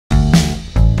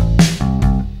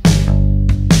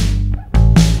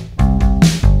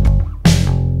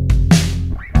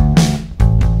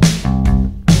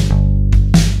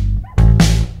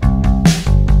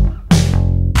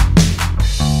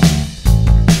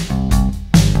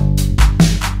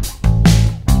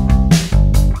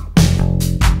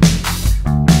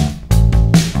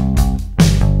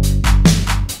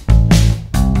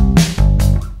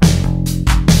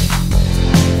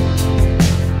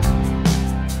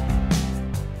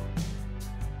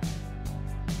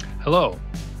Hello,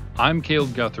 I'm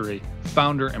Caleb Guthrie,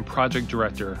 founder and project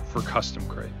director for Custom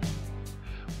Crate.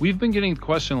 We've been getting the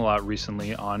question a lot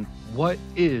recently on what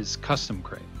is Custom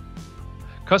Crate?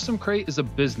 Custom Crate is a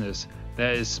business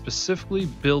that is specifically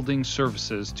building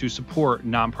services to support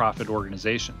nonprofit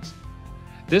organizations.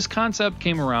 This concept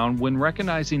came around when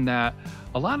recognizing that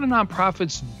a lot of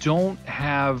nonprofits don't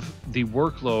have the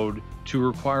workload to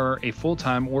require a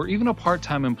full-time or even a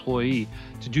part-time employee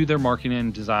to do their marketing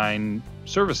and design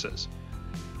services.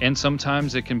 And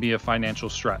sometimes it can be a financial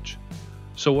stretch.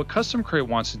 So what Custom Crate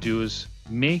wants to do is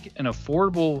make an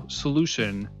affordable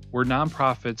solution where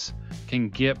nonprofits can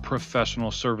get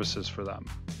professional services for them.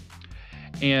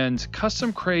 And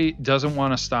Custom Crate doesn't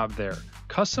want to stop there.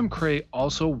 Custom Crate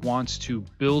also wants to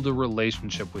build a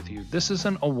relationship with you. This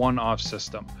isn't a one-off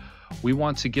system. We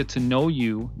want to get to know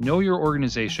you, know your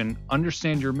organization,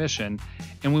 understand your mission,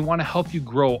 and we want to help you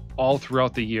grow all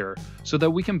throughout the year so that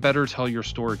we can better tell your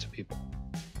story to people.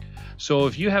 So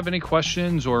if you have any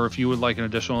questions or if you would like an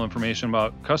additional information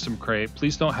about Custom Crate,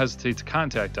 please don't hesitate to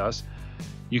contact us.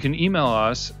 You can email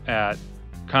us at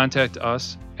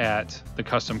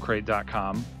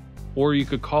contact@thecustomcrate.com, or you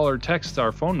could call or text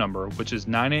our phone number, which is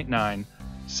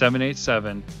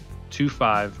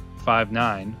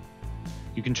 989-787-2559.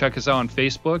 You can check us out on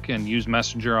Facebook and use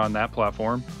Messenger on that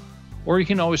platform, or you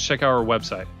can always check out our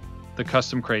website,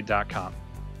 thecustomcrate.com.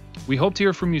 We hope to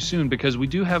hear from you soon because we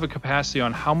do have a capacity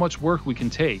on how much work we can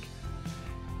take.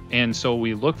 And so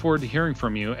we look forward to hearing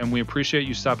from you, and we appreciate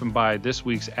you stopping by this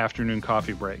week's afternoon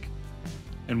coffee break.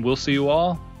 And we'll see you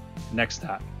all next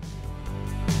time.